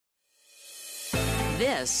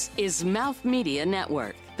This is Mouth Media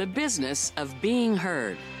Network, the business of being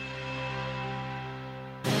heard.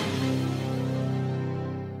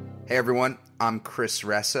 Hey everyone, I'm Chris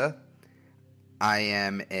Ressa. I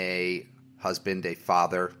am a husband, a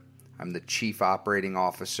father. I'm the Chief Operating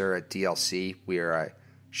Officer at DLC. We are a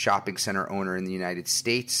shopping center owner in the United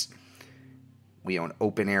States. We own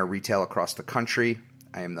open air retail across the country.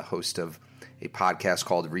 I am the host of a podcast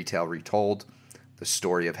called Retail Retold, the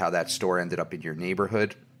story of how that store ended up in your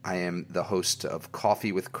neighborhood. I am the host of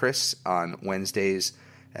Coffee with Chris on Wednesdays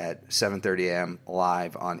at 7:30 a.m.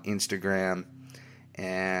 live on Instagram.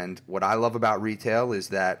 And what I love about retail is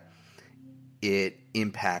that it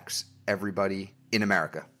impacts everybody in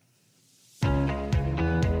America.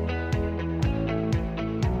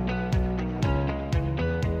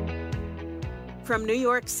 From New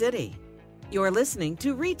York City, you're listening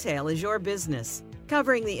to Retail is Your Business,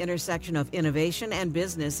 covering the intersection of innovation and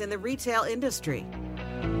business in the retail industry.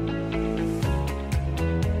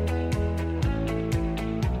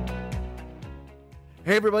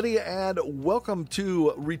 Hey everybody, and welcome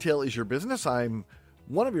to Retail is Your Business. I'm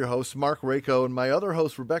one of your hosts, Mark Rako, and my other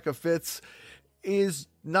host, Rebecca Fitz, is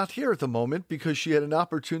not here at the moment because she had an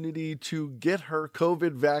opportunity to get her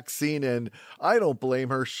COVID vaccine, and I don't blame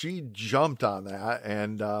her. She jumped on that,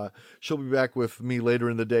 and she'll be back with me later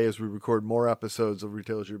in the day as we record more episodes of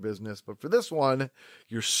Retail is Your Business. But for this one,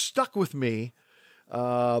 you're stuck with me,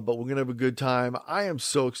 but we're going to have a good time. I am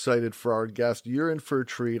so excited for our guest. You're in for a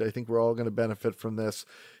treat. I think we're all going to benefit from this.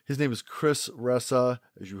 His name is Chris Ressa,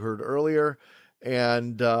 as you heard earlier,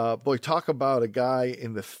 and boy, talk about a guy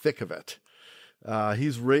in the thick of it.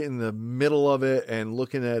 He's right in the middle of it and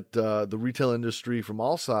looking at the retail industry from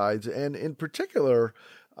all sides, and in particular,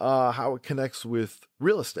 how it connects with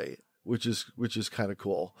real estate, which is kind of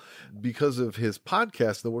cool. Because of his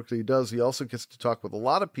podcast, the work that he does, he also gets to talk with a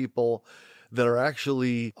lot of people that are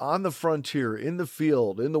actually on the frontier, in the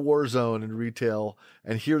field, in the war zone in retail,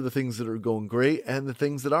 and hear the things that are going great and the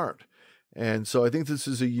things that aren't. And so I think this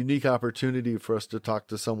is a unique opportunity for us to talk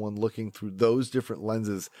to someone looking through those different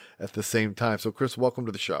lenses at the same time. So Chris, welcome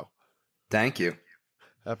to the show. Thank you.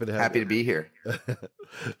 Happy to be here.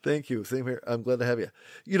 Thank you. Same here. I'm glad to have you.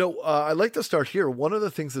 You know, I'd like to start here. One of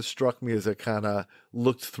the things that struck me as I kind of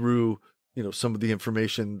looked through, some of the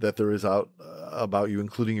information that there is out about you,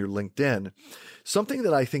 including your LinkedIn, something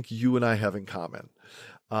that I think you and I have in common,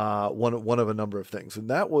 one of a number of things. And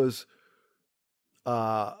that was,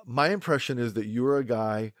 my impression is that you're a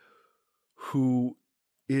guy who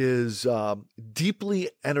is deeply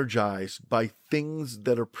energized by things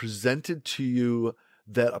that are presented to you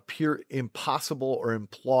that appear impossible or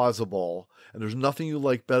implausible. And there's nothing you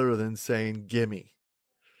like better than saying, gimme.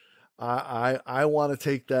 I want to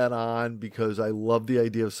take that on because I love the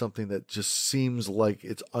idea of something that just seems like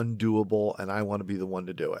it's undoable, and I want to be the one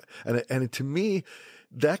to do it. And to me,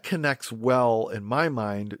 that connects well in my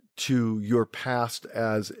mind to your past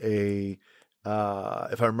as a,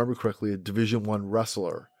 if I remember correctly, a Division I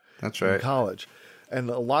wrestler. That's right. In college. And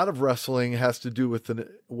a lot of wrestling has to do with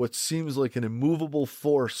what seems like an immovable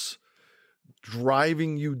force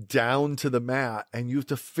driving you down to the mat, and you have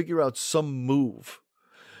to figure out some move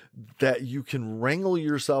that you can wrangle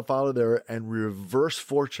yourself out of there and reverse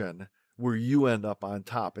fortune where you end up on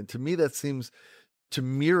top. And to me, that seems to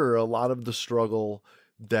mirror a lot of the struggle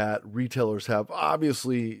that retailers have,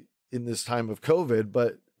 obviously in this time of COVID,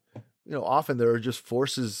 but often there are just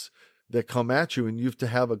forces that come at you, and you have to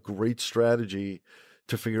have a great strategy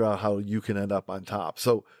to figure out how you can end up on top.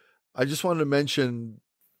 So I just wanted to mention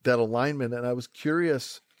that alignment, and I was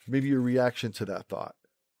curious, maybe your reaction to that thought.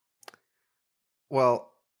 Well,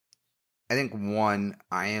 I think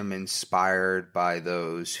I am inspired by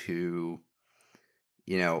those who,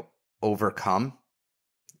 overcome.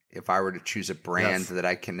 If I were to choose a brand that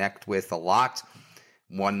I connect with a lot,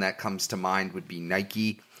 one that comes to mind would be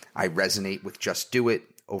Nike. I resonate with Just Do It,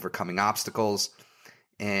 overcoming obstacles.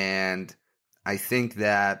 And I think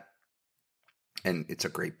that, and it's a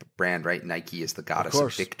great brand, right? Nike is the goddess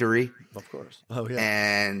of victory. Of course. Oh, yeah.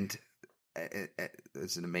 And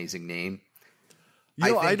it's an amazing name.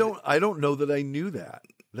 I don't know that I knew that.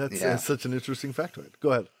 That's such an interesting factoid.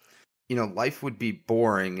 Go ahead. Life would be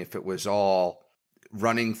boring if it was all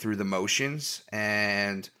running through the motions.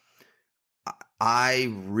 And I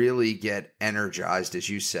really get energized, as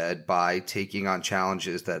you said, by taking on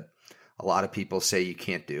challenges that a lot of people say you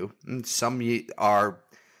can't do. And some are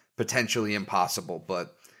potentially impossible,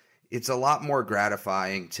 but it's a lot more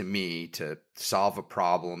gratifying to me to solve a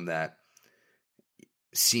problem that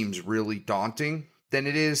seems really daunting than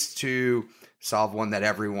it is to solve one that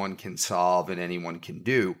everyone can solve and anyone can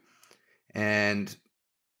do. And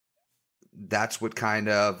that's what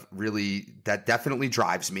that definitely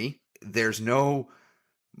drives me. There's no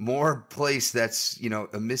more place that's,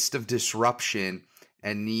 a midst of disruption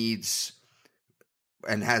and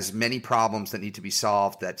has many problems that need to be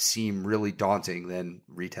solved that seem really daunting than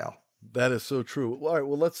retail. That is so true. All right,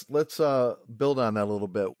 well, let's build on that a little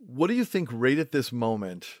bit. What do you think right at this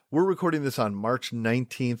moment? We're recording this on March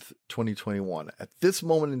 19th, 2021. At this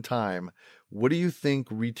moment in time, what do you think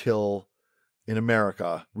retail in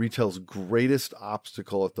America, retail's greatest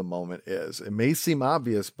obstacle at the moment is? It may seem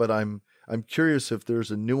obvious, but I'm curious if there's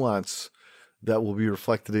a nuance that will be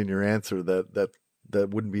reflected in your answer that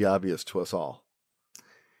wouldn't be obvious to us all.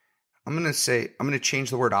 I'm going to change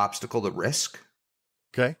the word obstacle to risk.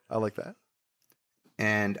 Okay, I like that.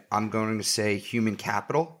 And I'm going to say human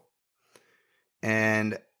capital.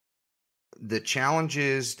 And the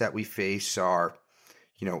challenges that we face are,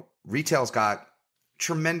 retail's got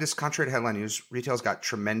tremendous, contrary to headline news, retail's got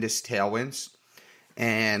tremendous tailwinds.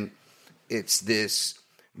 And it's this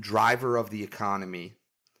driver of the economy.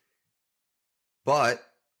 But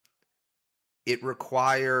it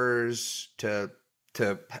requires to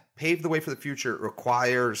pave the way for the future, it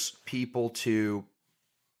requires people to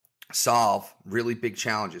solve really big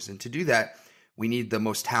challenges. And to do that, we need the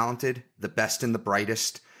most talented, the best and the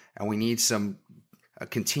brightest, and we need some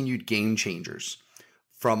continued game changers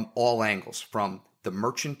from all angles, from the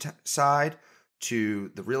merchant side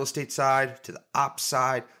to the real estate side, to the ops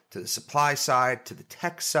side, to the supply side, to the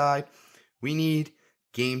tech side. We need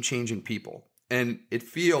game-changing people. And it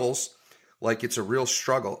feels like it's a real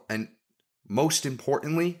struggle. And most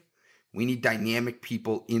importantly, we need dynamic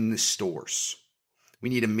people in the stores. We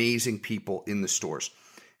need amazing people in the stores.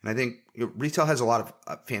 And I think retail has a lot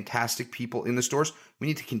of fantastic people in the stores. We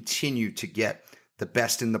need to continue to get the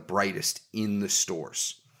best and the brightest in the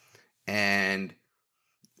stores. And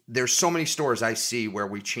there's so many stores I see where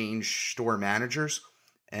we change store managers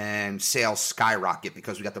and sales skyrocket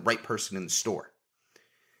because we got the right person in the store.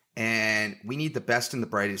 And we need the best and the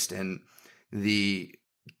brightest and the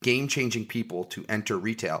game-changing people to enter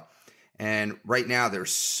retail. And right now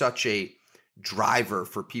there's such a driver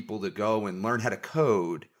for people to go and learn how to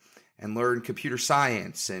code and learn computer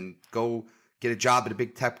science and go get a job at a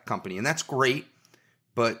big tech company. And that's great,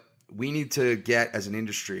 but we need to get, as an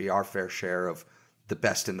industry, our fair share of the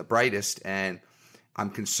best and the brightest. And I'm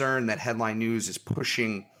concerned that headline news is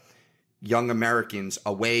pushing young Americans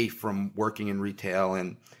away from working in retail.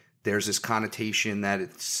 And there's this connotation that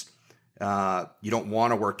it's you don't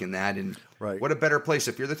want to work in that. And right. What a better place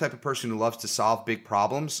if you're the type of person who loves to solve big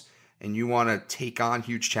problems and you want to take on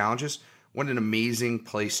huge challenges. What an amazing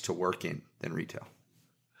place to work in than retail.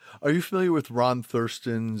 Are you familiar with Ron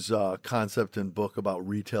Thurston's concept and book about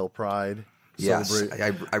retail pride? Yes,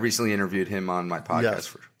 I recently interviewed him on my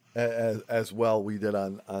podcast. Yes, as well we did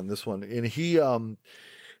on this one. And he,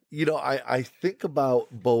 I think about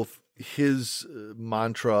both his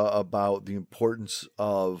mantra about the importance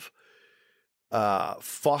of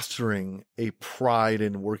fostering a pride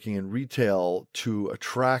in working in retail to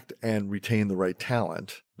attract and retain the right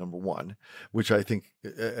talent, number one, which I think,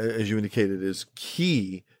 as you indicated, is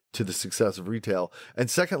key to the success of retail. And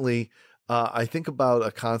secondly, I think about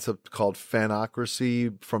a concept called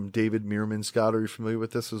fanocracy from David Meerman. Scott, are you familiar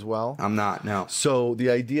with this as well? I'm not, no. So the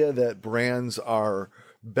idea that brands are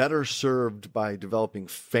better served by developing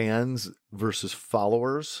fans versus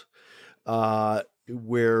followers,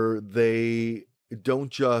 where they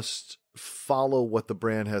don't just follow what the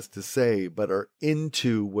brand has to say, but are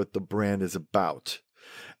into what the brand is about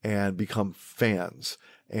and become fans.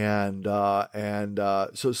 And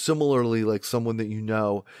so similarly, like someone that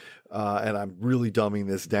and I'm really dumbing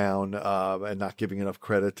this down and not giving enough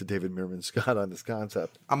credit to David Meerman Scott on this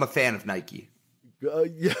concept. I'm a fan of Nike.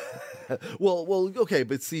 Yeah. Well, okay.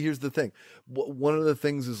 But see, here's the thing. One of the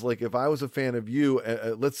things is, like, if I was a fan of you,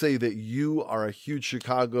 let's say that you are a huge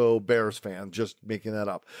Chicago Bears fan, just making that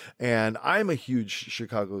up, and I'm a huge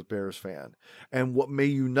Chicago Bears fan. And what may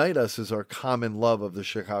unite us is our common love of the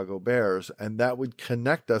Chicago Bears. And that would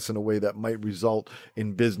connect us in a way that might result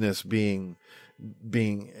in business being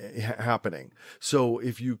happening. So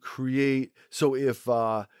if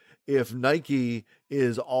Nike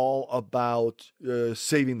is all about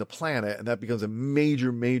saving the planet, and that becomes a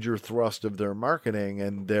major, major thrust of their marketing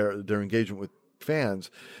and their engagement with fans,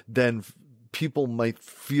 then people might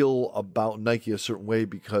feel about Nike a certain way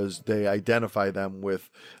because they identify them with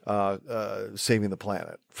saving the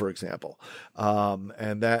planet, for example.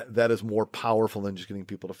 And that is more powerful than just getting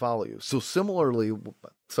people to follow you. So similarly,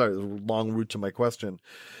 sorry, the long route to my question.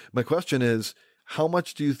 My question is, how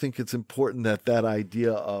much do you think it's important that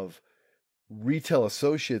idea of retail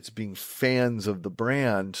associates being fans of the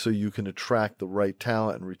brand so you can attract the right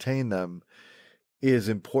talent and retain them is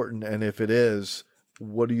important. And if it is,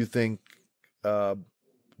 what do you think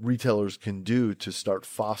retailers can do to start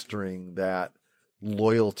fostering that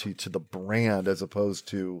loyalty to the brand as opposed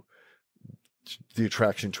to the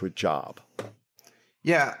attraction to a job?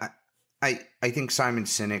 Yeah, I think Simon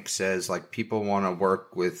Sinek says, like, people want to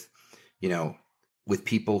work with, with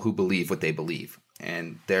people who believe what they believe.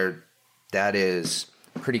 And that is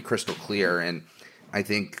pretty crystal clear. And I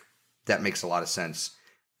think that makes a lot of sense.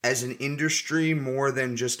 As an industry, more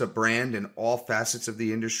than just a brand, in all facets of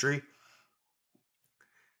the industry,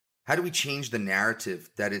 how do we change the narrative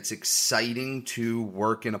that it's exciting to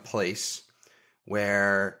work in a place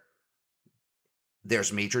where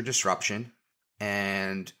there's major disruption,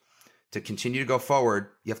 and to continue to go forward,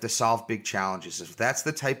 you have to solve big challenges? If that's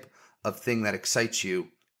the type of thing that excites you,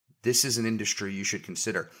 this is an industry you should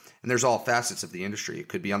consider. And there's all facets of the industry. It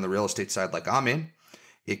could be on the real estate side like I'm in.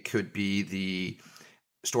 It could be the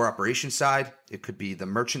store operation side. It could be the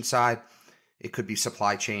merchant side. It could be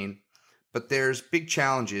supply chain. But there's big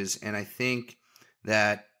challenges, and I think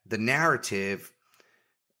that the narrative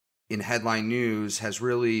in headline news has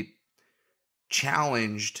really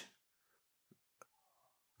challenged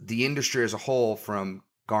the industry as a whole from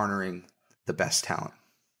garnering the best talent.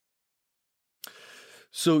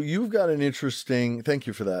 So you've got an interesting, thank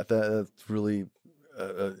you for that. That's really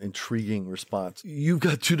intriguing response. You've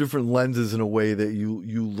got two different lenses in a way that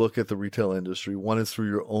you look at the retail industry. One is through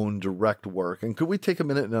your own direct work. And could we take a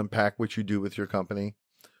minute and unpack what you do with your company?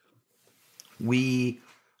 We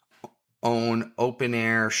own open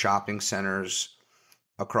air shopping centers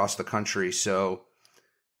across the country. So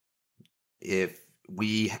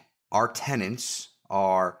our tenants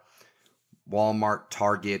are Walmart,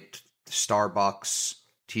 Target, Starbucks,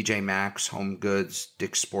 TJ Maxx, Home Goods,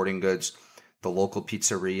 Dick's Sporting Goods, the local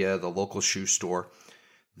pizzeria, the local shoe store.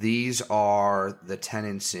 These are the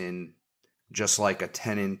tenants in, just like a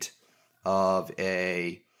tenant of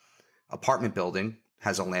a apartment building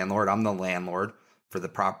has a landlord. I'm the landlord for the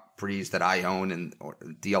properties that I own and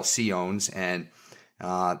DLC owns, and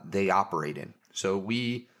they operate in. So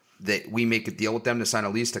we make a deal with them to sign a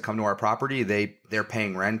lease to come to our property. They're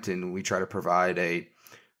paying rent, and we try to provide a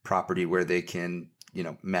property where they can,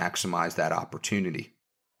 maximize that opportunity.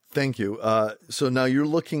 Thank you. So now you're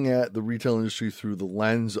looking at the retail industry through the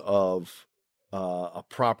lens of a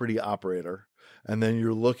property operator, and then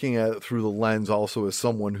you're looking at it through the lens also as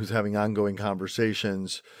someone who's having ongoing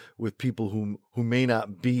conversations with people who may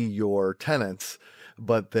not be your tenants,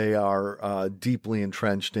 but they are deeply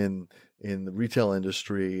entrenched in the retail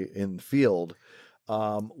industry in the field.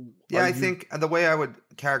 I think the way I would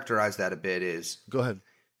characterize that a bit is, go ahead.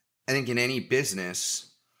 I think in any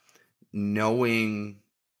business, knowing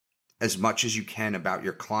as much as you can about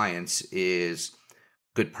your clients is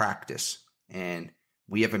good practice. And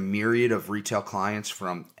we have a myriad of retail clients,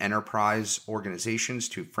 from enterprise organizations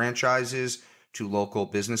to franchises to local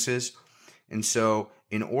businesses. And so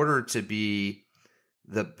in order to be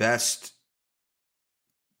the best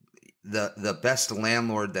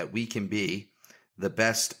landlord that we can be, the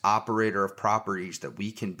best operator of properties that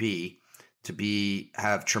we can be,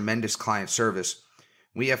 have tremendous client service,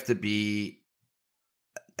 we have to be,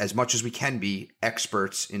 as much as we can be,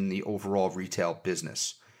 experts in the overall retail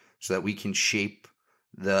business, so that we can shape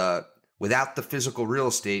without the physical real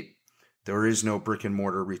estate, there is no brick and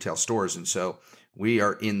mortar retail stores. And so we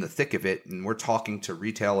are in the thick of it, and we're talking to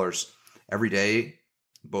retailers every day,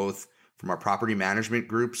 both from our property management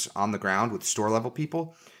groups on the ground with store level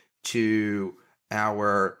people to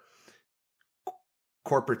our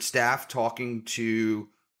corporate staff talking to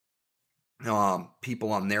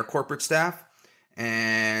people on their corporate staff,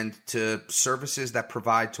 and to services that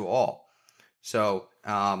provide to all. So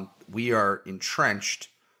we are entrenched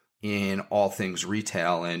in all things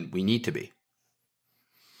retail, and we need to be.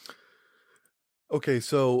 Okay,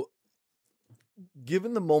 so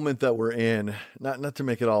given the moment that we're in, not to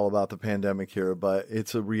make it all about the pandemic here, but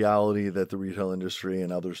it's a reality that the retail industry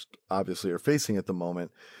and others obviously are facing at the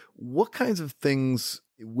moment. What kinds of things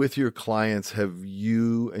with your clients have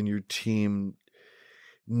you and your team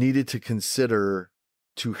needed to consider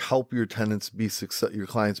to help your clients be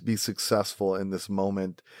successful in this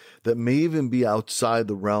moment that may even be outside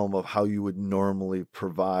the realm of how you would normally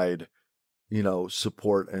provide,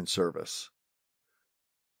 support and service?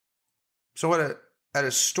 So at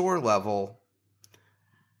a store level,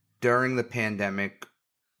 during the pandemic,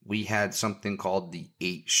 we had something called the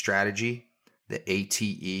ATE strategy, the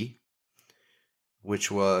ATE, which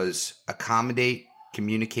was accommodate,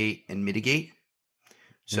 communicate, and mitigate.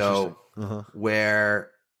 So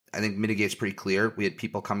where I think mitigate's pretty clear. We had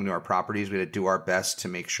people coming to our properties. We had to do our best to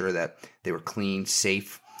make sure that they were clean,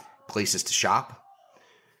 safe places to shop.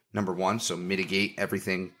 Number one, so mitigate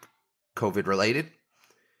everything COVID related.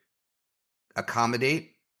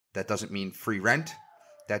 Accommodate, that doesn't mean free rent.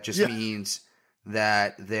 That just means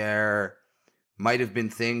that there might have been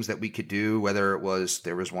things that we could do, whether it was,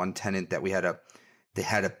 there was one tenant that they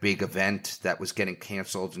had a big event that was getting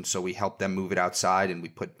canceled, and so we helped them move it outside and we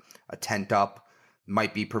put a tent up.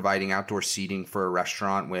 Might be providing outdoor seating for a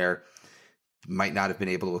restaurant where might not have been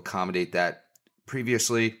able to accommodate that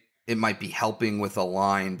previously. It might be helping with a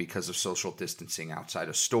line because of social distancing outside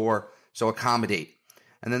a store. So accommodate.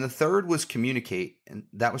 And then the third was communicate. And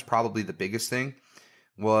that was probably the biggest thing,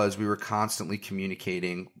 was we were constantly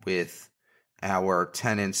communicating with our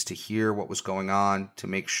tenants to hear what was going on, to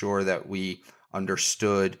make sure that we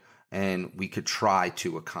understood and we could try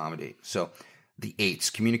to accommodate. So the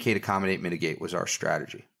 8s, communicate, accommodate, mitigate, was our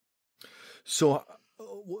strategy. So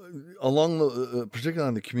along the, particularly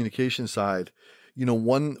on the communication side, you know,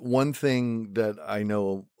 one thing that I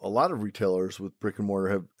know a lot of retailers with brick and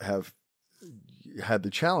mortar have had the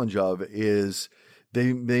challenge of is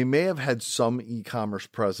they may have had some e-commerce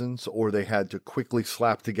presence, or they had to quickly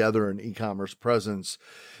slap together an e-commerce presence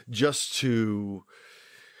just to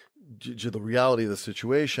the reality of the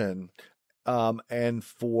situation. And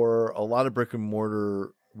for a lot of brick and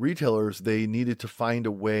mortar retailers, they needed to find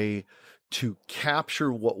a way to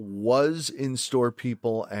capture what was in-store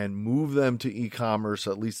people and move them to e-commerce,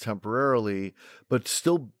 at least temporarily, but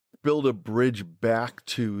still build a bridge back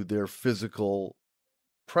to their physical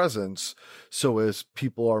presence. So as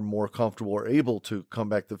people are more comfortable or able to come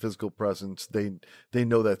back to physical presence, they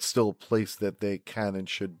know that's still a place that they can and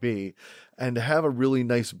should be, and to have a really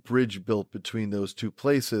nice bridge built between those two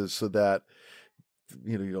places so that,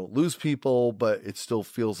 you know, you don't lose people, but it still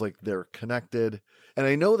feels like they're connected. And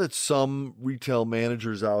I know that some retail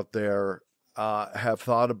managers out there have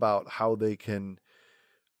thought about how they can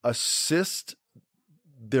assist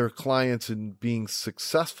their clients in being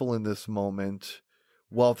successful in this moment,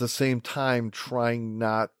 while at the same time trying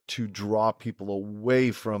not to draw people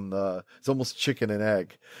away from it's almost chicken and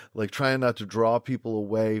egg, like trying not to draw people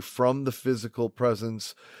away from the physical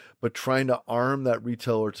presence, but trying to arm that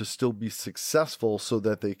retailer to still be successful so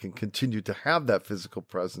that they can continue to have that physical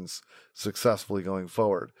presence successfully going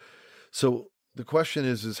forward. So the question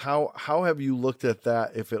is how have you looked at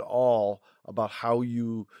that, if at all, about how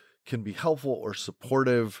you can be helpful or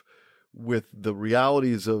supportive with the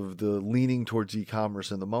realities of the leaning towards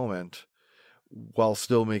e-commerce in the moment, while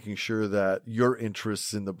still making sure that your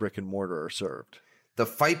interests in the brick and mortar are served? The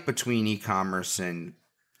fight between e-commerce and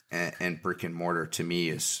brick and mortar, to me,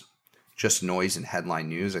 is just noise and headline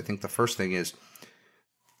news. I think the first thing is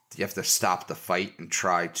you have to stop the fight and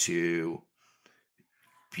try to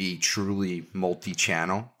be truly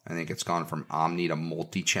multi-channel. I think it's gone from omni to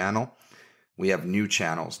multi-channel. We have new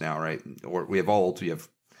channels now, right? Or we have old.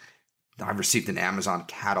 I've received an Amazon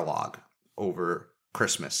catalog over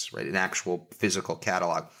Christmas, right? An actual physical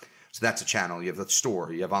catalog. So that's a channel. You have the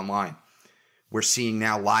store, you have online. We're seeing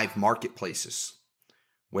now live marketplaces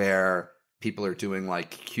where people are doing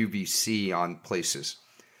like QVC on places.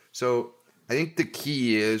 So I think the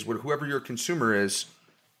key is, whoever your consumer is,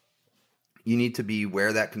 you need to be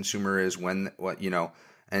where that consumer is,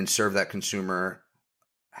 and serve that consumer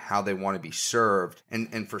how they want to be served.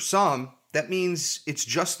 And for some, that means it's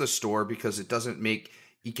just the store because it doesn't make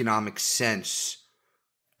economic sense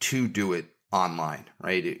to do it online,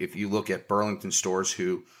 right? If you look at Burlington stores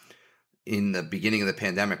who, in the beginning of the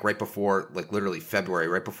pandemic, right before, like literally February,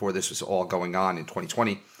 right before this was all going on in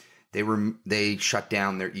 2020, they shut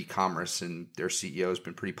down their e-commerce, and their CEO has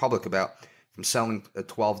been pretty public about, from selling a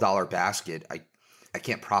 $12 basket, I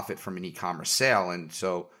can't profit from an e-commerce sale, and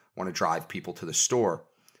so want to drive people to the store.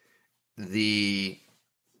 I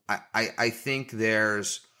think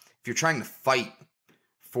if you're trying to fight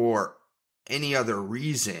for any other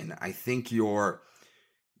reason, I think you're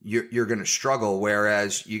going to struggle.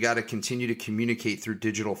 Whereas you got to continue to communicate through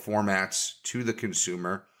digital formats to the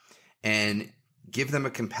consumer and give them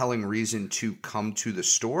a compelling reason to come to the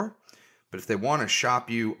store. But if they want to shop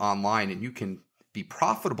you online and you can be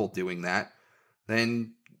profitable doing that,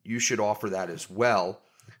 then you should offer that as well.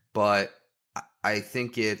 But I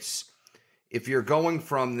think if you're going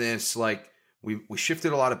from this, like we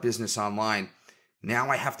shifted a lot of business online, now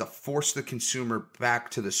I have to force the consumer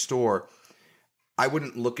back to the store. I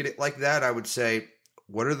wouldn't look at it like that. I would say,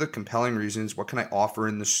 what are the compelling reasons? What can I offer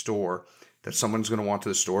in the store that someone's going to want to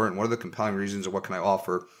the store? And what are the compelling reasons, or what can I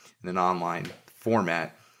offer in an online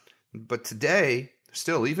format? But today,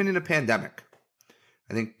 still, even in a pandemic,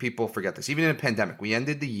 I think people forget this. Even in a pandemic, we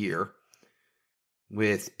ended the year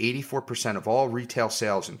with 84% of all retail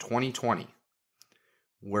sales in 2020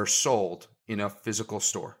 were sold in a physical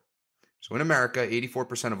store. So in America,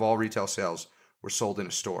 84% of all retail sales were sold in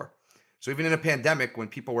a store. So even in a pandemic, when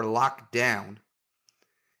people were locked down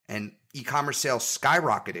and e-commerce sales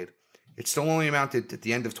skyrocketed, it still only amounted at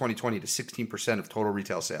the end of 2020 to 16% of total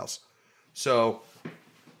retail sales. So,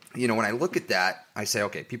 when I look at that, I say,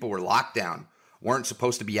 okay, people were locked down, weren't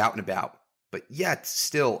supposed to be out and about, but yet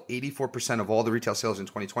still 84% of all the retail sales in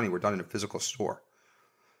 2020 were done in a physical store.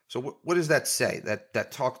 So what does that say? That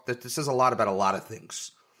this says a lot about a lot of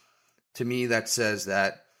things. To me, that says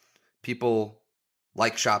that people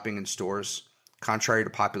like shopping in stores. Contrary to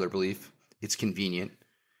popular belief, it's convenient.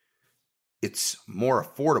 It's more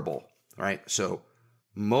affordable, right? So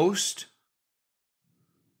most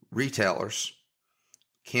retailers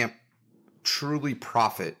can't truly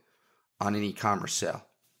profit on an e-commerce sale.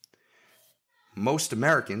 Most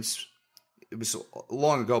Americans, it was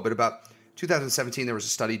long ago, but about 2017, there was a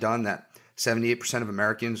study done that 78% of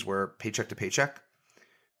Americans were paycheck to paycheck.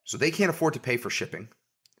 So they can't afford to pay for shipping.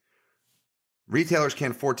 Retailers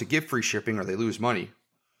can't afford to give free shipping or they lose money.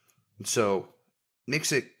 And so it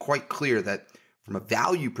makes it quite clear that from a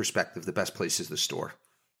value perspective, the best place is the store.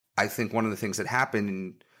 I think one of the things that happened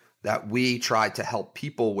and that we tried to help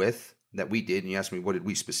people with, that we did, and you asked me what did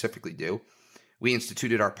we specifically do, we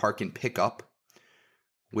instituted our Park and Pickup,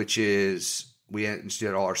 which is, we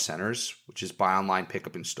instituted all our centers, which is buy online, pick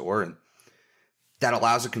up in store. And that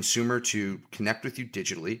allows a consumer to connect with you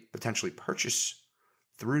digitally, potentially purchase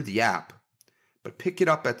through the app, but pick it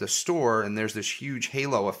up at the store. And there's this huge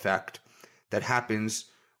halo effect that happens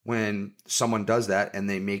when someone does that and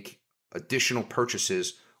they make additional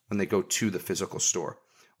purchases when they go to the physical store.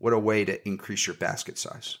 What a way to increase your basket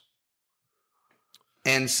size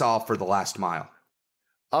and solve for the last mile.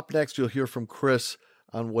 Up next, you'll hear from Chris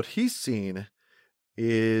on what he's seen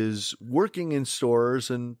is working in stores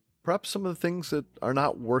and perhaps some of the things that are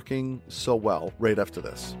not working so well right after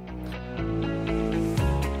this.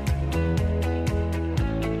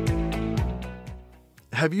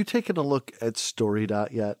 Have you taken a look at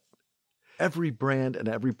StoryDot yet? Every brand and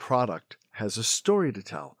every product has a story to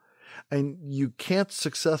tell, and you can't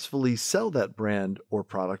successfully sell that brand or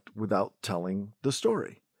product without telling the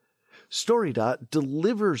story. StoryDot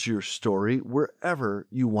delivers your story wherever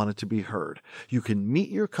you want it to be heard. You can meet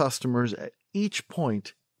your customers at each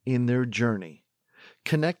point in their journey,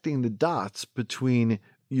 connecting the dots between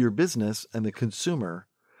your business and the consumer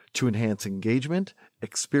to enhance engagement,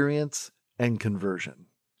 experience, and conversion.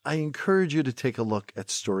 I encourage you to take a look at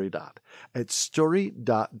StoryDot at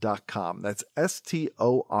storydot.com. That's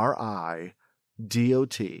StoryDot.com.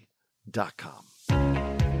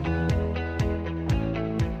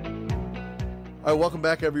 All right, welcome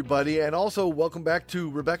back, everybody. And also welcome back to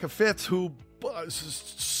Rebecca Fitz, who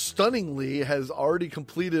stunningly has already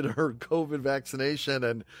completed her COVID vaccination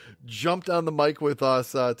and jumped on the mic with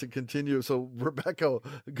us to continue. So, Rebecca,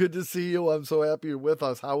 good to see you. I'm so happy you're with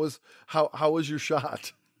us. How was your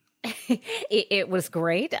shot? It was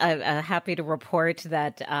great. I'm happy to report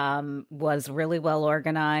that was really well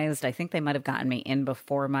organized. I think they might have gotten me in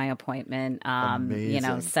before my appointment.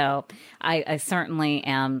 Amazing. So I certainly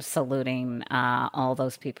am saluting all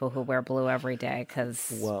those people who wear blue every day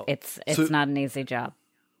because it's not an easy job.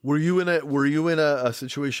 Were you in a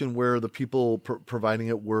situation where the people providing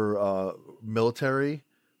it were military?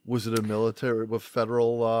 Was it a military with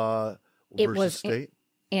federal versus state?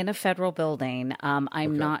 In a federal building.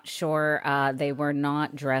 I'm not sure. They were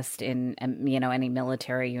not dressed in, any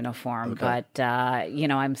military uniform. Okay. But,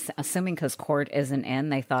 I'm assuming because court isn't in,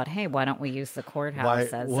 they thought, hey, why don't we use the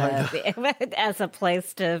courthouse as a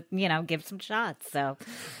place to, give some shots. So.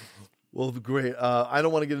 Well, great. I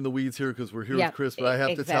don't want to get in the weeds here because we're here with Chris, but I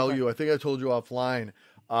have to tell you, I think I told you offline,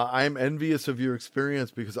 I'm envious of your experience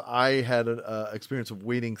because I had an experience of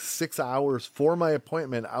waiting 6 hours for my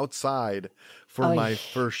appointment outside for my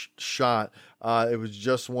first shot. It was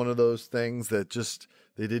just one of those things that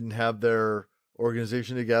they didn't have their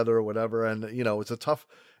organization together or whatever. And, it's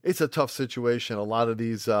a tough situation. A lot of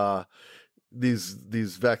these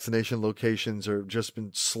vaccination locations are just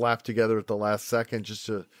been slapped together at the last second just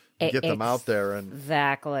to get them out there. And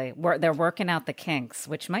exactly. They're working out the kinks,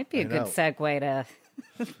 which might be a good segue to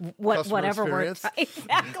whatever works.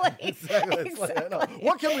 Exactly.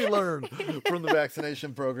 What can we learn from the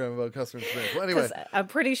vaccination program about customer experience? Well, anyway, I'm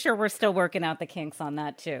pretty sure we're still working out the kinks on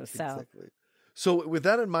that too. So, exactly. So with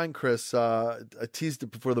that in mind, Chris, I teased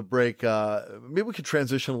it before the break. Maybe we could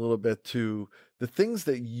transition a little bit to the things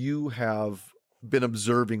that you have been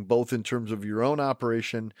observing, both in terms of your own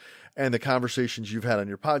operation and the conversations you've had on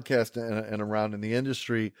your podcast and around in the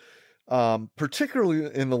industry,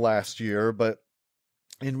 particularly in the last year, but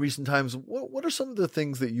in recent times, what are some of the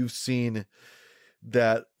things that you've seen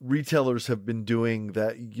that retailers have been doing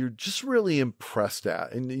that you're just really impressed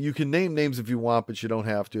at? And you can name names if you want, but you don't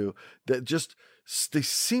have to. That just, they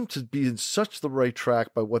seem to be in such the right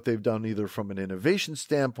track by what they've done, either from an innovation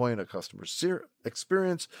standpoint, a customer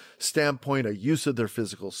experience standpoint, a use of their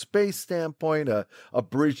physical space standpoint, a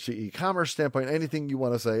bridge to e-commerce standpoint, anything you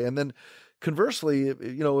want to say. And then conversely,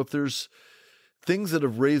 if there's things that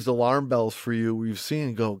have raised alarm bells for you, we've seen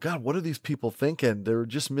and go, God, what are these people thinking? They're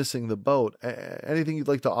just missing the boat. Anything you'd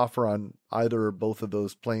like to offer on either or both of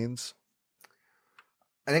those planes?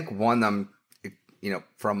 I think one,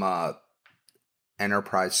 from a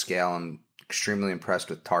enterprise scale, I'm extremely impressed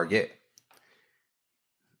with Target.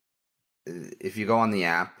 If you go on the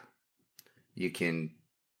app,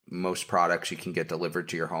 most products you can get delivered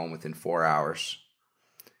to your home within 4 hours.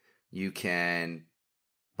 You can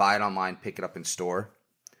buy it online, pick it up in store.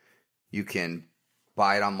 You can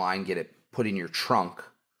buy it online, get it put in your trunk.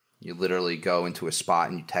 You literally go into a spot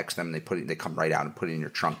and you text them, and they come right out and put it in your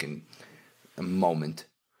trunk in a moment.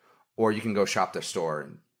 Or you can go shop their store.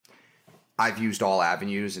 And I've used all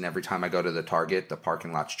avenues, and every time I go to the Target, the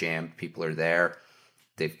parking lot's jammed. People are there.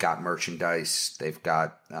 They've got merchandise. They've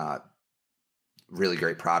got really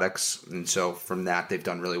great products. And so from that, they've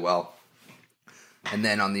done really well. And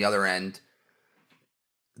then on the other end,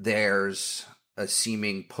 there's a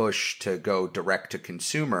seeming push to go direct to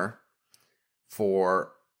consumer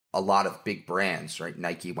for a lot of big brands, right?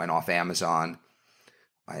 Nike went off Amazon.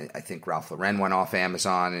 I think Ralph Lauren went off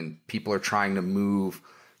Amazon, and people are trying to move.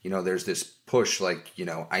 There's this push like,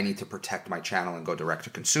 I need to protect my channel and go direct to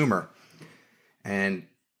consumer. And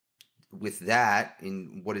with that,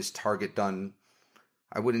 in what has Target done,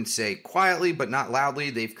 I wouldn't say quietly, but not loudly,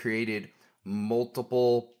 they've created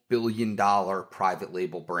multiple billion-dollar private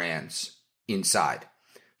label brands inside.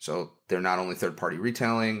 So they're not only third-party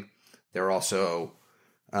retailing, they're also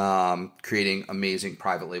creating amazing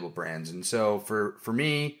private label brands. And so for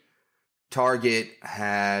me, Target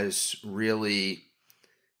has really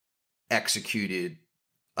executed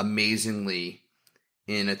amazingly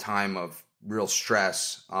in a time of real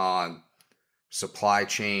stress on supply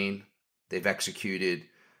chain. They've executed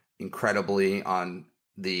incredibly on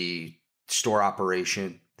the store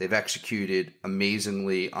operation. They've executed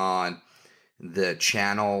amazingly on the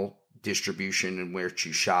channel distribution and where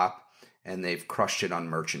to shop, and they've crushed it on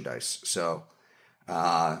merchandise. So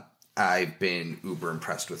I've been uber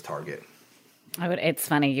impressed with Target. It's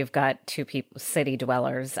funny, you've got two people, city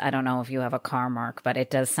dwellers. I don't know if you have a car, Mark, but it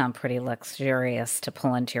does sound pretty luxurious to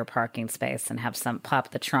pull into your parking space and have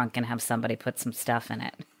pop the trunk and have somebody put some stuff in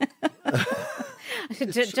it.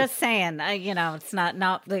 Just saying, it's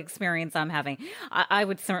not the experience I'm having. I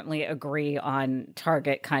would certainly agree on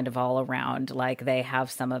Target kind of all around. Like, they have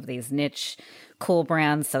some of these niche cool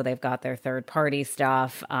brands. So they've got their third party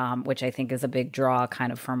stuff, which I think is a big draw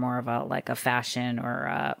kind of for more of a fashion or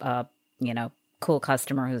a cool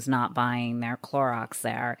customer who's not buying their Clorox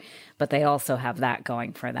there. But they also have that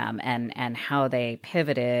going for them, and how they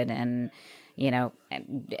pivoted and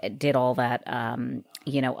did all that,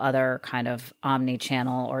 other kind of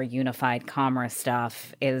omni-channel or unified commerce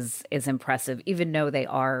stuff is impressive, even though they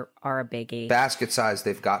are a biggie. Basket size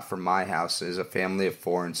they've got for my house as a family of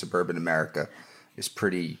four in suburban America is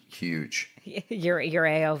pretty huge. Your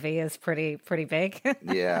AOV is pretty big.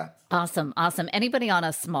 Yeah. Awesome. Anybody on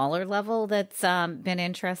a smaller level that's been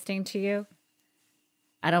interesting to you?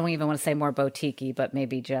 I don't even want to say more boutique-y, but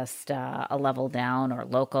maybe just a level down or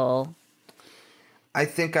local. I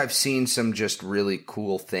think I've seen some just really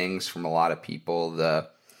cool things from a lot of people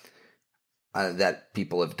that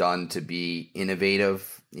people have done to be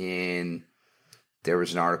innovative. There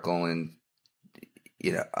was an article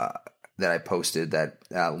that I posted that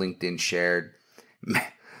LinkedIn shared.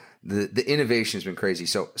 The innovation has been crazy.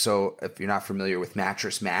 So if you're not familiar with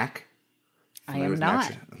Mattress Mac, I am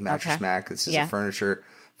not. Mattress Okay. Mac. This is a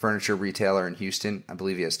furniture retailer in Houston. I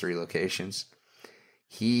believe he has 3 locations.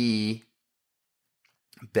 He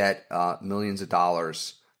bet millions of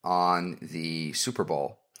dollars on the Super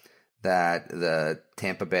Bowl that the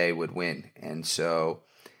Tampa Bay would win. And so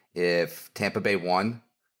if Tampa Bay won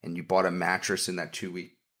and you bought a mattress in that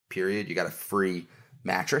 2-week period, you got a free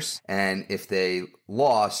mattress. And if they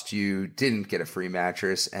lost, you didn't get a free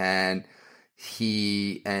mattress. And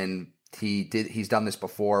he's done this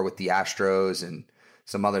before with the Astros and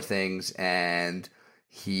some other things. And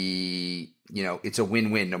he it's a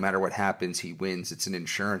win-win. No matter what happens, he wins. It's an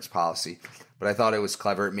insurance policy. But I thought it was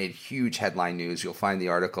clever. It made huge headline news. You'll find the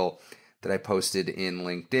article that I posted in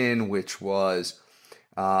LinkedIn, which was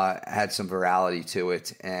had some virality to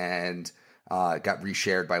it, and got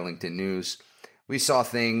reshared by LinkedIn News. We saw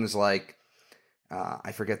things like,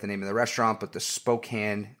 I forget the name of the restaurant, but the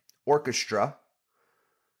Spokane Orchestra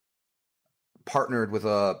partnered with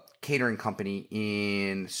a catering company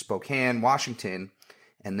in Spokane, Washington,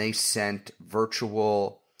 and they sent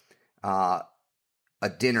virtual a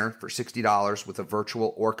dinner for $60 with a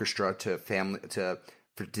virtual orchestra to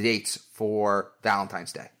for dates for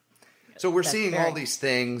Valentine's Day. So we're seeing all these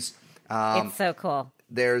things. It's so cool.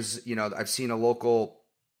 There's, I've seen a local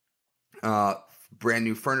brand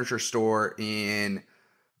new furniture store in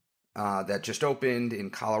that just opened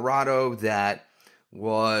in Colorado that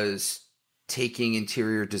was taking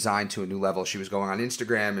interior design to a new level. She was going on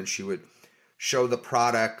Instagram and she would show the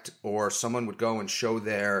product, or someone would go and show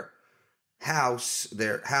their house,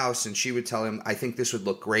 and she would tell him, I think this would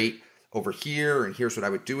look great over here, and here's what I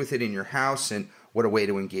would do with it in your house. And what a way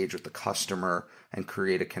to engage with the customer and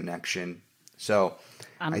create a connection. So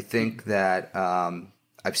I think that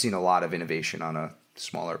I've seen a lot of innovation on a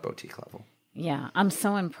smaller boutique level. Yeah, I'm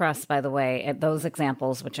so impressed, by the way, at those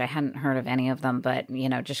examples, which I hadn't heard of any of them, but,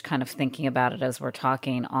 just kind of thinking about it as we're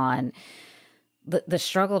talking on the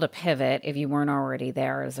struggle to pivot if you weren't already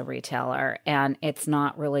there as a retailer. And it's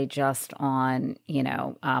not really just on,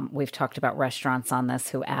 we've talked about restaurants on this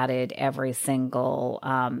who added every single,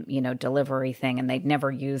 delivery thing, and they'd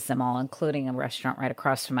never use them all, including a restaurant right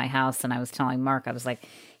across from my house. And I was telling Mark, I was like,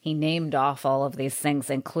 he named off all of these things,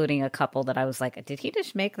 including a couple that I was like, did he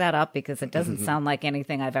just make that up? Because it doesn't sound like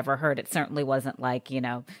anything I've ever heard. It certainly wasn't like,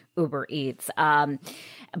 Uber Eats.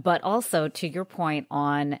 But also to your point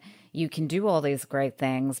on, you can do all these great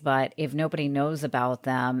things, but if nobody knows about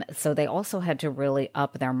them, so they also had to really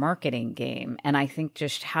up their marketing game. And I think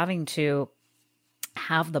just having to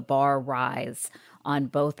have the bar rise on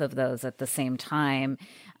both of those at the same time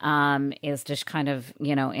is just kind of,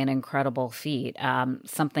 an incredible feat.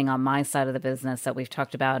 Something on my side of the business that we've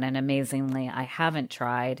talked about, and amazingly, I haven't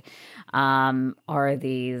tried, are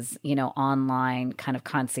these, online kind of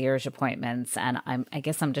concierge appointments. And I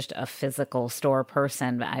guess I'm just a physical store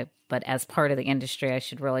person, but as part of the industry, I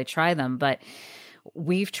should really try them. But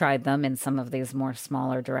we've tried them in some of these more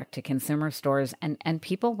smaller direct-to-consumer stores, and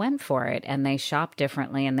people went for it, and they shopped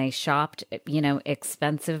differently, and they shopped,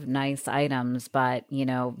 expensive, nice items, but,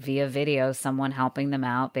 via video, someone helping them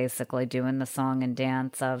out, basically doing the song and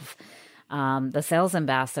dance of the sales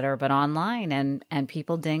ambassador, but online, and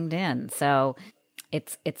people dinged in. So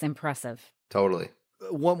it's impressive. Totally.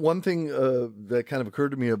 One thing that kind of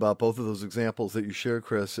occurred to me about both of those examples that you shared,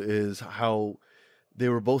 Chris, is how they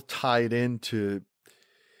were both tied into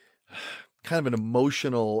kind of an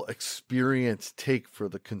emotional experience take for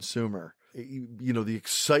the consumer. The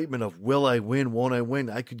excitement of, will I win? Won't I win?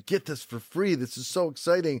 I could get this for free. This is so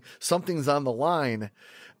exciting. Something's on the line.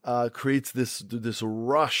 Creates this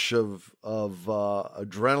rush of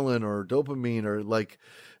adrenaline or dopamine, or like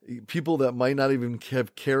people that might not even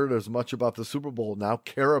have cared as much about the Super Bowl now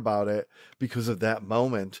care about it because of that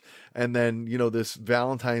moment. And then, this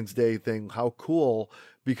Valentine's Day thing, how cool,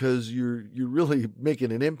 because you're really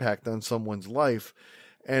making an impact on someone's life.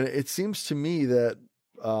 And it seems to me that,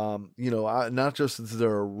 not just is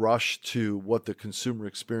there a rush to what the consumer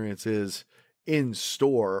experience is in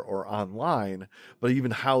store or online, but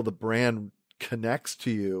even how the brand connects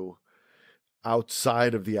to you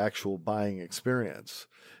outside of the actual buying experience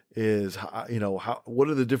is, what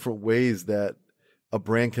are the different ways that a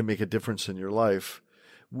brand can make a difference in your life?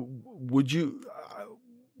 Would you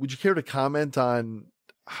care to comment on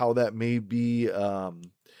how that may be a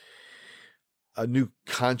new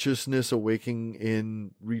consciousness awakening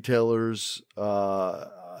in retailers, that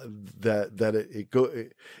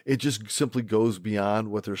it just simply goes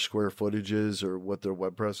beyond what their square footage is or what their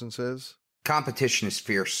web presence is? Competition is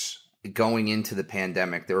fierce. Going into the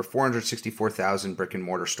pandemic, there were 464,000 brick and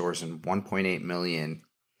mortar stores and 1.8 million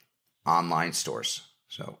online stores.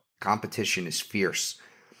 So competition is fierce.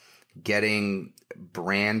 Getting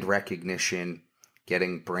brand recognition,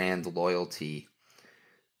 getting brand loyalty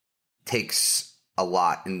takes a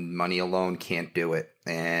lot, and money alone can't do it.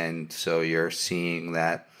 And so you're seeing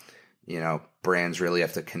that, brands really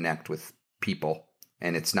have to connect with people,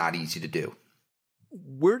 and it's not easy to do.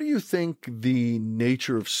 Where do you think the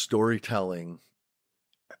nature of storytelling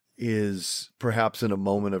is perhaps in a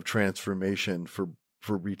moment of transformation for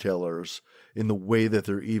for retailers in the way that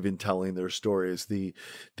they're even telling their stories, the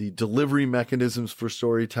delivery mechanisms for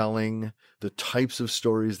storytelling, the types of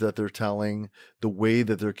stories that they're telling, the way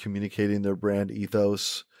that they're communicating their brand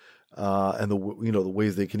ethos, and the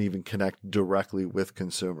ways they can even connect directly with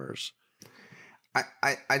consumers.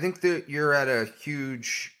 I think that you're at a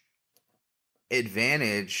huge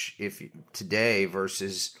advantage today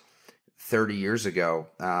versus 30 years ago.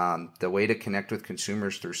 The way to connect with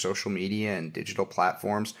consumers through social media and digital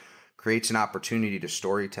platforms creates an opportunity to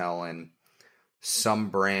storytell, and some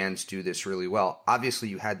brands do this really well. Obviously,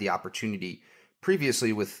 you had the opportunity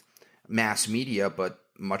previously with mass media, but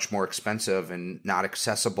much more expensive and not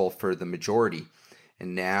accessible for the majority.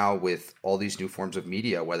 And now with all these new forms of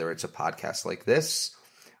media, whether it's a podcast like this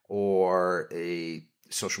or a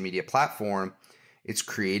social media platform, it's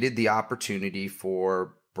created the opportunity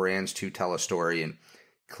for brands to tell a story. And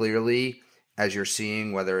clearly, as you're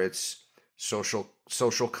seeing, whether it's social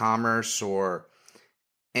commerce or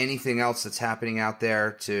anything else that's happening out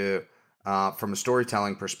there, from a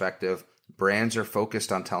storytelling perspective, brands are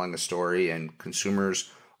focused on telling a story, and consumers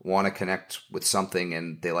want to connect with something,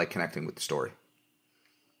 and they like connecting with the story.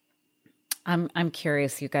 I'm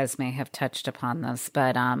curious, you guys may have touched upon this,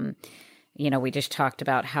 but we just talked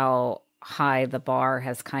about how high the bar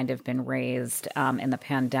has kind of been raised in the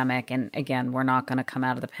pandemic. And again, we're not going to come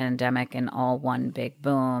out of the pandemic in all one big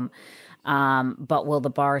boom. But will the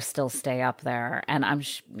bar still stay up there? And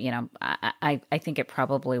I think it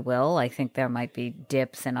probably will. I think there might be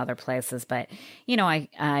dips in other places, but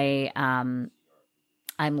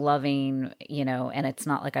I'm loving, and it's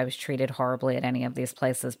not like I was treated horribly at any of these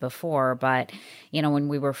places before, but, when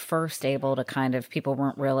we were first able to people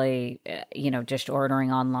weren't really, just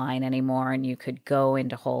ordering online anymore, and you could go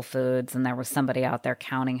into Whole Foods and there was somebody out there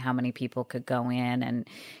counting how many people could go in and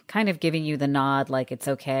kind of giving you the nod, like, it's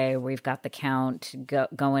okay, we've got the count,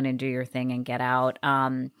 go in and do your thing and get out.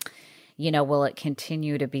 Will it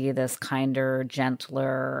continue to be this kinder,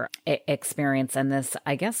 gentler experience, and this,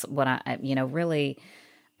 I guess, what really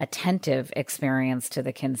attentive experience to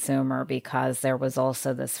the consumer, because there was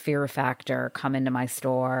also this fear factor, come into my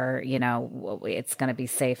store, it's going to be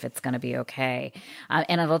safe, it's going to be okay.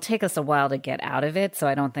 And it'll take us a while to get out of it. So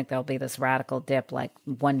I don't think there'll be this radical dip, like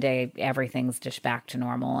one day everything's just back to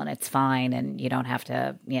normal and it's fine. And you don't have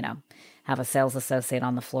to, have a sales associate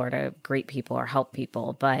on the floor to greet people or help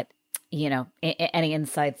people. But, any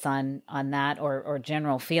insights on that or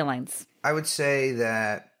general feelings? I would say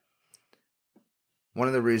that one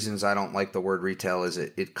of the reasons I don't like the word retail is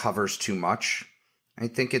it covers too much. I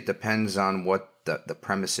think it depends on what the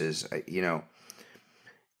premise is. I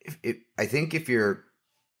think if you're,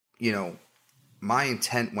 my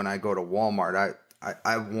intent when I go to Walmart,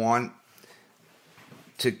 I want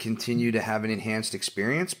to continue to have an enhanced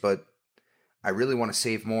experience, but I really want to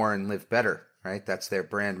save more and live better, right? That's their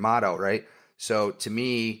brand motto, right? So to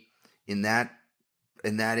me, in that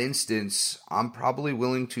instance, I'm probably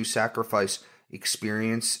willing to sacrifice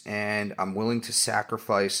experience, and I'm willing to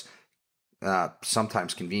sacrifice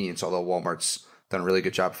sometimes convenience, although Walmart's done a really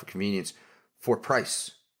good job for convenience, for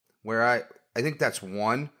price. Where I think that's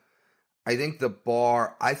one. I think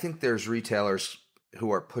there's retailers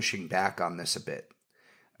who are pushing back on this a bit.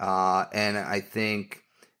 And I think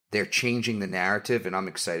they're changing the narrative, and I'm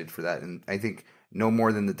excited for that. And I think no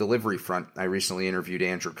more than the delivery front. I recently interviewed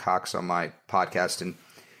Andrew Cox on my podcast, and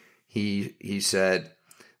he said,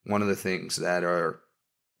 one of the things that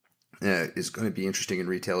is going to be interesting in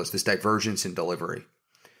retail is this divergence in delivery.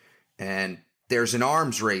 And there's an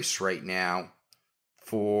arms race right now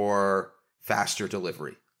for faster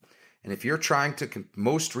delivery. And if you're trying to,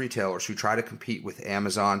 most retailers who try to compete with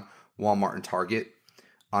Amazon, Walmart, and Target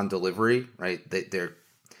on delivery, right? They're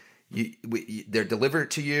delivered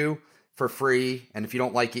to you for free. And if you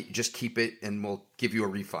don't like it, you just keep it and we'll give you a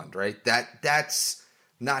refund, right? That's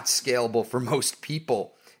not scalable for most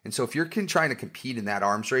people. And so if you're trying to compete in that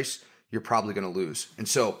arms race, you're probably going to lose. And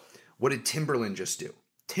so what did Timberland just do?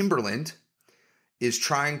 Timberland is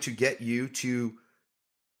trying to get you to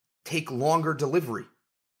take longer delivery.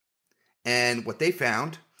 And what they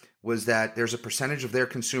found was that there's a percentage of their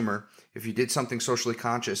consumer, if you did something socially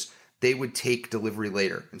conscious, they would take delivery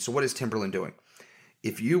later. And so what is Timberland doing?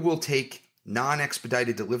 If you will take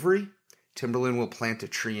non-expedited delivery, Timberland will plant a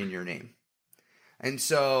tree in your name. And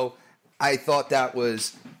so I thought that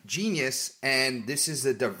was genius, and this is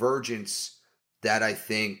the divergence that I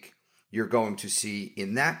think you're going to see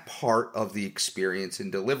in that part of the experience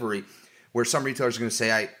in delivery, where some retailers are going to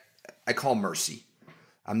say, I call mercy.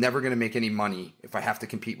 I'm never going to make any money if I have to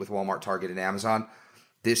compete with Walmart, Target, and Amazon.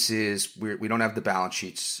 We don't have the balance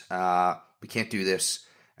sheets. We can't do this.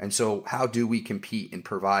 And so how do we compete and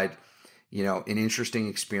provide, an interesting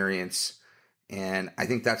experience? And I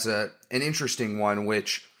think that's an interesting one,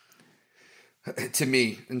 which to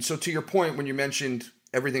me, and so to your point, when you mentioned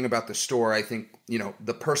everything about the store, I think,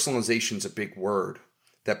 the personalization is a big word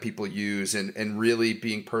that people use, and really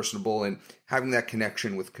being personable and having that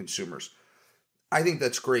connection with consumers. I think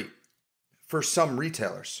that's great for some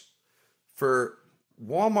retailers. For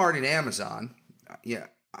Walmart and Amazon,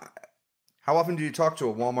 how often do you talk to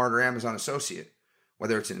a Walmart or Amazon associate,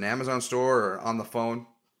 whether it's in an Amazon store or on the phone?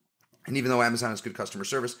 And even though Amazon has good customer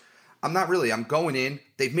service, I'm not really. I'm going in.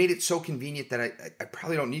 They've made it so convenient that I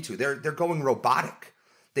probably don't need to. They're going robotic.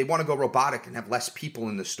 They want to go robotic and have less people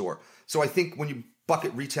in the store. So I think when you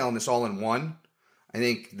bucket retail in this all in one, I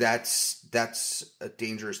think that's a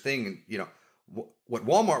dangerous thing. And what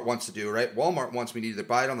Walmart wants to do, right? Walmart wants me to either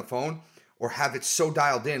buy it on the phone or have it so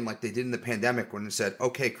dialed in like they did in the pandemic when they said,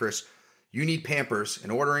 okay, Chris, you need Pampers,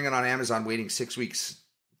 and ordering it on Amazon waiting 6 weeks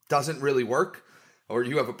doesn't really work, or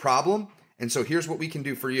you have a problem. And so here's what we can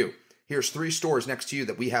do for you. Here's 3 stores next to you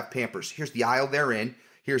that we have Pampers. Here's the aisle they're in.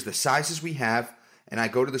 Here's the sizes we have. And I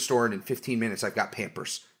go to the store, and in 15 minutes, I've got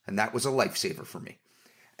Pampers. And that was a lifesaver for me.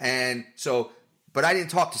 And so, but I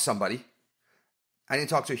didn't talk to somebody. I didn't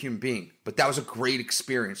talk to a human being. But that was a great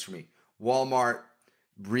experience for me. Walmart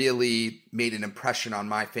really made an impression on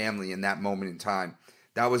my family in that moment in time.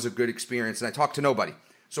 That was a good experience. And I talked to nobody.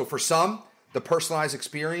 So for some, the personalized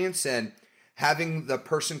experience and having the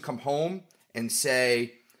person come home and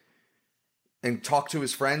say, and talk to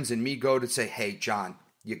his friends, and me go to say, hey, John,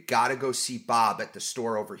 you got to go see Bob at the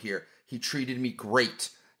store over here. He treated me great.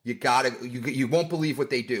 You won't believe what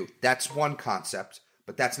they do. That's one concept,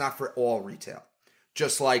 but that's not for all retail.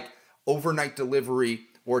 Just like overnight delivery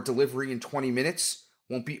or delivery in 20 minutes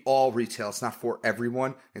won't be all retail. It's not for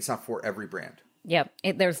everyone. It's not for every brand. Yep.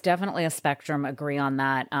 There's definitely a spectrum. Agree on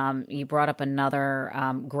that. You brought up another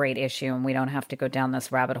great issue, and we don't have to go down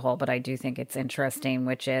this rabbit hole, but I do think it's interesting,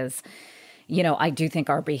 which is, I do think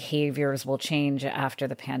our behaviors will change after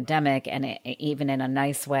the pandemic, and even in a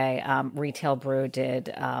nice way. Retail Brew did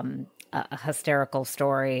a hysterical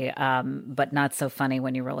story, but not so funny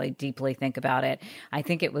when you really deeply think about it. I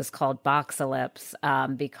think it was called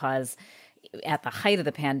Boxalypse because at the height of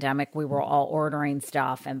the pandemic, we were all ordering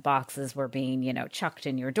stuff and boxes were being, chucked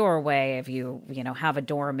in your doorway. If you, have a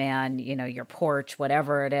doorman, your porch,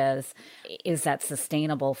 whatever it is that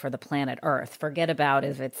sustainable for the planet Earth? Forget about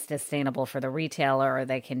if it's sustainable for the retailer or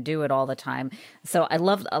they can do it all the time. So I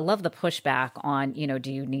love the pushback on,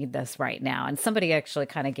 do you need this right now? And somebody actually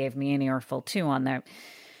kind of gave me an earful too on there,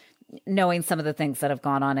 knowing some of the things that have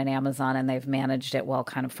gone on in Amazon, and they've managed it well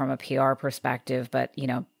kind of from a PR perspective. But,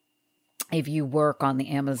 if you work on the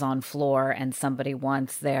Amazon floor and somebody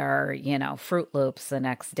wants their, Fruit Loops the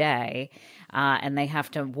next day, and they have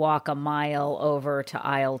to walk a mile over to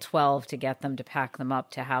aisle 12 to get them to pack them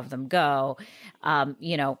up to have them go,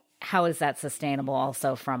 how is that sustainable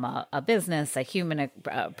also from a business, a human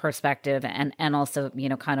perspective, and also,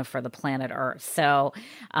 kind of for the planet Earth? So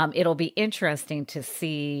it'll be interesting to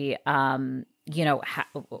see, where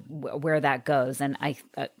that goes. And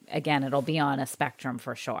again, it'll be on a spectrum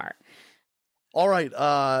for sure. All right.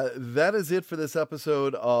 That is it for this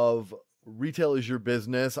episode of Retail is Your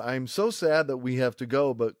Business. I'm so sad that we have to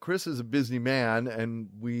go, but Chris is a busy man, and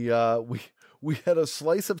we had a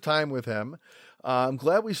slice of time with him. I'm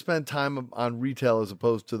glad we spent time on retail as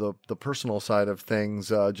opposed to the personal side of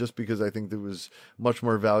things, just because I think there was much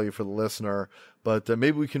more value for the listener. But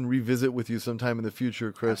maybe we can revisit with you sometime in the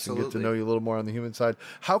future, Chris, Absolutely. And get to know you a little more on the human side.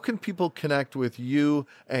 How can people connect with you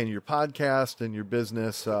and your podcast and your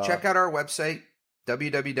business? Check out our website,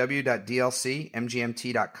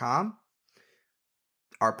 www.dlcmgmt.com.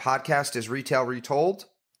 Our podcast is Retail Retold,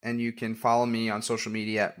 and you can follow me on social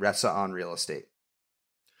media at Ressa on Real Estate.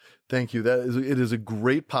 Thank you. It is a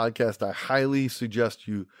great podcast. I highly suggest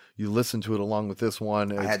you listen to it along with this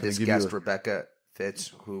one. I had this guest, Rebecca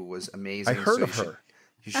Fitz, who was amazing. I heard of her.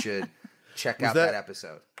 You should check out that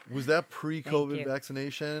episode. Was that pre-COVID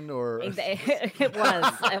vaccination or? It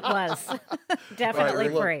was definitely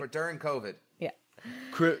pre. But during COVID. Yeah.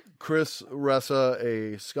 Chris Ressa,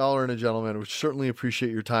 a scholar and a gentleman, we certainly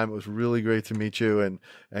appreciate your time. It was really great to meet you and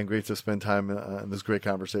great to spend time in this great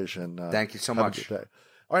conversation. Thank you so much. Have a good day.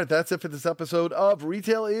 All right, that's it for this episode of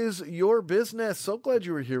Retail is Your Business. So glad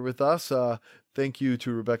you were here with us. Thank you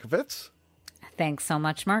to Rebecca Fitz. Thanks so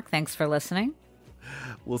much, Mark. Thanks for listening.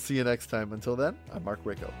 We'll see you next time. Until then, I'm Mark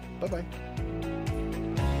Rako. Bye-bye.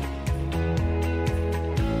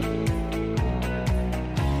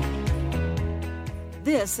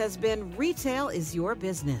 This has been Retail is Your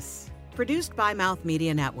Business, produced by Mouth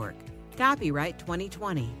Media Network. Copyright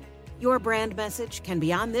 2020. Your brand message can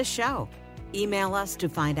be on this show. Email us to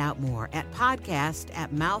find out more at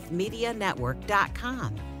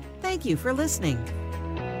podcast@mouthmedianetwork.com. Thank you for listening.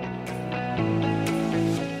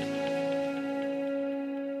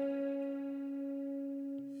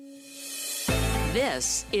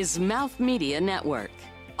 This is Mouth Media Network,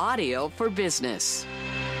 audio for business.